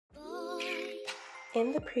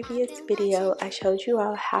In the previous video, I showed you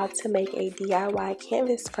all how to make a DIY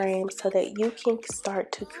canvas frame so that you can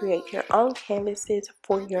start to create your own canvases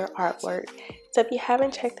for your artwork. So if you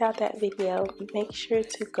haven't checked out that video, make sure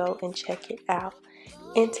to go and check it out.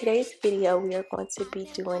 In today's video, we are going to be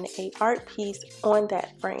doing an art piece on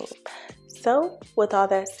that frame. So with all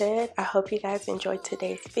that said, I hope you guys enjoyed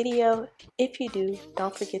today's video. If you do,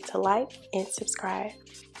 don't forget to like and subscribe.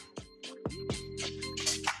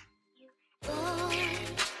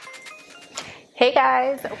 Hey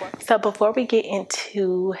guys, so before we get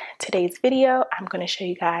into today's video, I'm going to show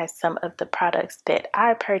you guys some of the products that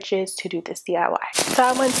I purchased to do this DIY. So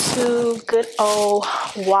I went to good old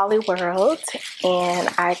Wally World and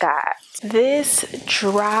I got this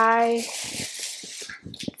dry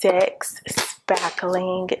decks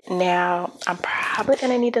spackling. Now I'm probably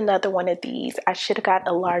gonna need another one of these. I should have got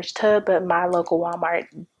a large tub, but my local Walmart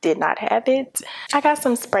did not have it. I got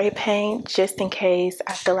some spray paint just in case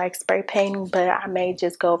I feel like spray painting, but I may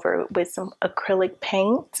just go over it with some acrylic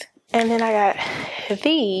paint. And then I got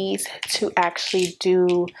these to actually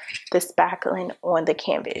do the spackling on the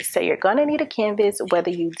canvas. So you're gonna need a canvas whether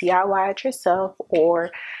you DIY it yourself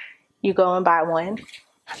or you go and buy one.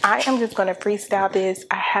 I am just going to freestyle this.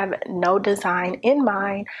 I have no design in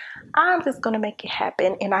mind. I'm just going to make it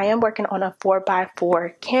happen. And I am working on a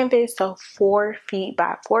 4x4 canvas. So 4 feet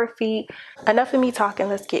by 4 feet. Enough of me talking.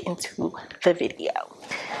 Let's get into the video.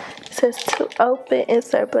 It says to open,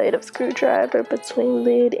 insert blade of screwdriver between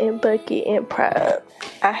lid and bucket and pry up.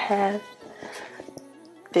 I have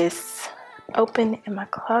this open in my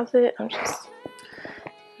closet. I'm just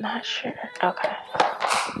not sure. Okay.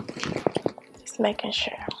 Making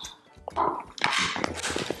sure.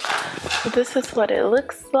 This is what it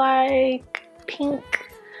looks like. Pink.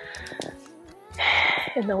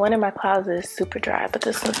 And the one in my closet is super dry, but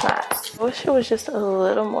this one's not. I wish it was just a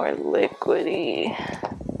little more liquidy.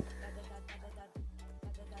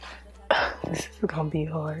 This is gonna be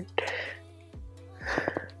hard.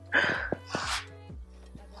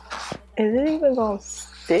 Is it even gonna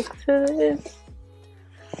stick to this?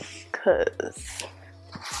 Cause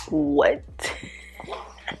what?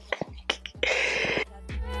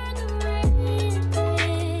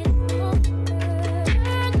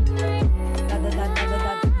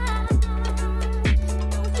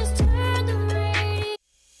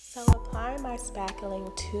 So applying my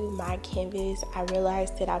spackling to my canvas, I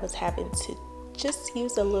realized that I was having to just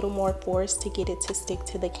use a little more force to get it to stick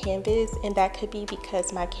to the canvas, and that could be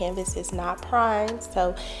because my canvas is not primed.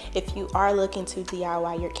 So if you are looking to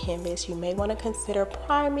DIY your canvas, you may want to consider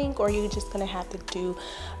priming, or you're just gonna have to do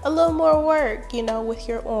a little more work, you know, with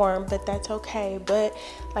your arm, but that's okay. But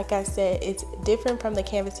like I said, it's different from the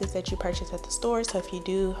canvases that you purchase at the store. So if you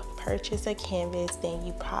do purchase a canvas, then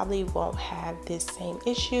you probably won't have this same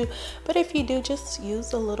issue. But if you do, just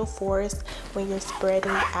use a little force when you're spreading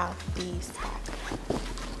out these spackling.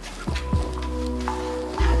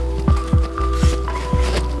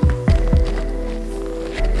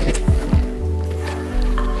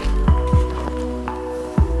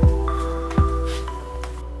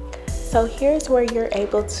 So here's where you're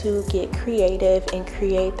able to get creative and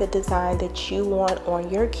create the design that you want on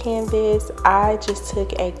your canvas. I just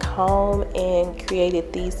took a comb and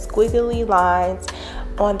created these squiggly lines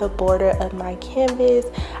on the border of my canvas.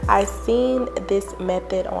 I seen this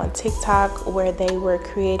method on TikTok where they were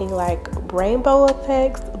creating like rainbow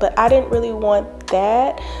effects, but I didn't really want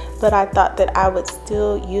that. But I thought that I would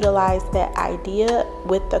still utilize that idea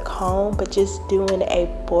with the comb, but just doing a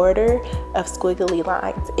border of squiggly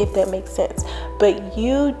lines, if that makes sense. But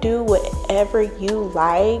you do whatever you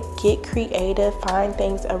like, get creative, find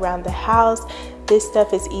things around the house. This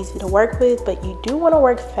stuff is easy to work with, but you do want to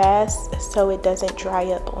work fast so it doesn't dry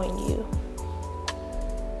up on you.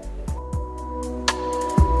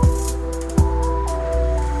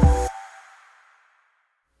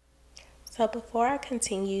 So before I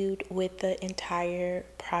continued with the entire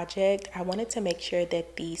project, I wanted to make sure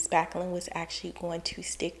that the spackling was actually going to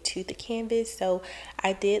stick to the canvas. So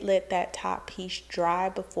I did let that top piece dry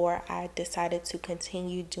before I decided to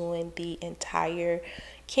continue doing the entire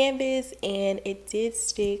canvas, and it did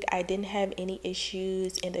stick. I didn't have any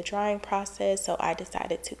issues in the drying process, so I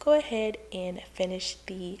decided to go ahead and finish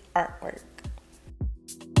the artwork.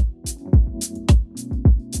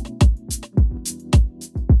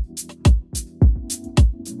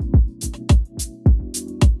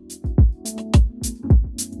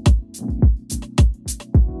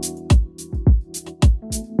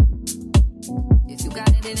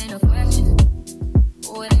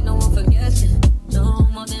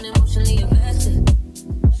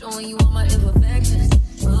 You all my imperfections.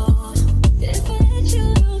 Oh, if I let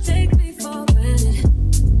you, take me for granted.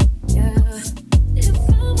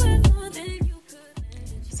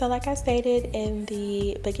 So like I stated in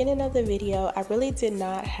the beginning of the video, I really did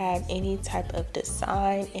not have any type of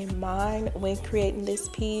design in mind when creating this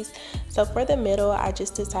piece. So for the middle, I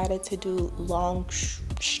just decided to do long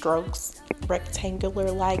strokes, rectangular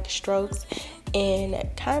like strokes, and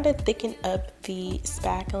kind of thicken up the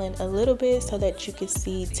spackling a little bit so that you can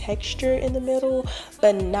see texture in the middle,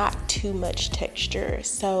 but not too much texture.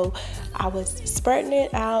 So I was spreading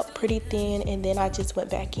it out pretty thin, and then I just went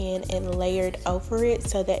back in and layered over it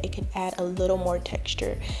so that it can add a little more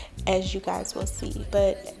texture, as you guys will see.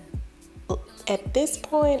 But at this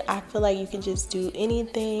point, I feel like you can just do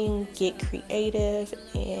anything, get creative,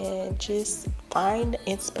 and just find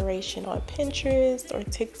inspiration on Pinterest or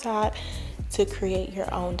TikTok to create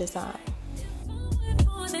your own design.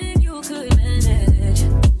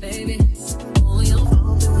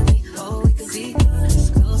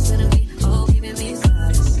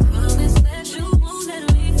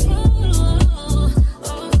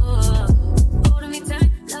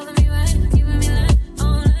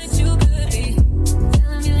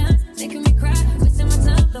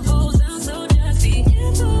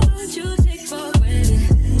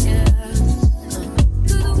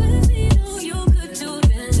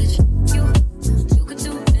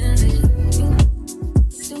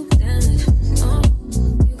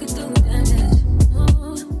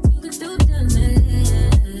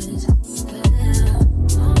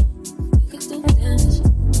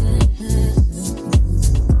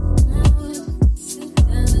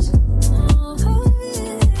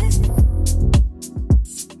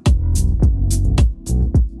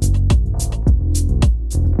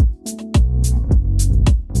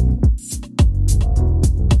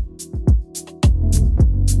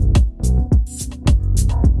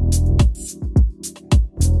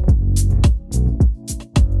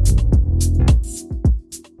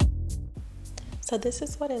 So this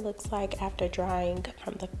is what it looks like after drying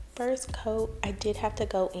from the first coat. I did have to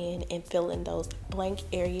go in and fill in those blank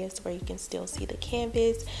areas where you can still see the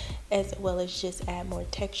canvas, as well as just add more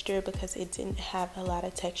texture because it didn't have a lot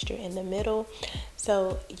of texture in the middle.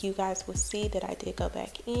 So you guys will see that I did go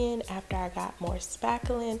back in after I got more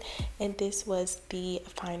spackling, and this was the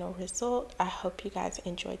final result. I hope you guys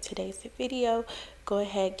enjoyed today's video. Go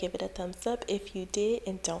ahead, give it a thumbs up if you did,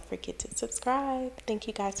 and don't forget to subscribe. Thank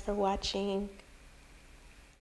you guys for watching.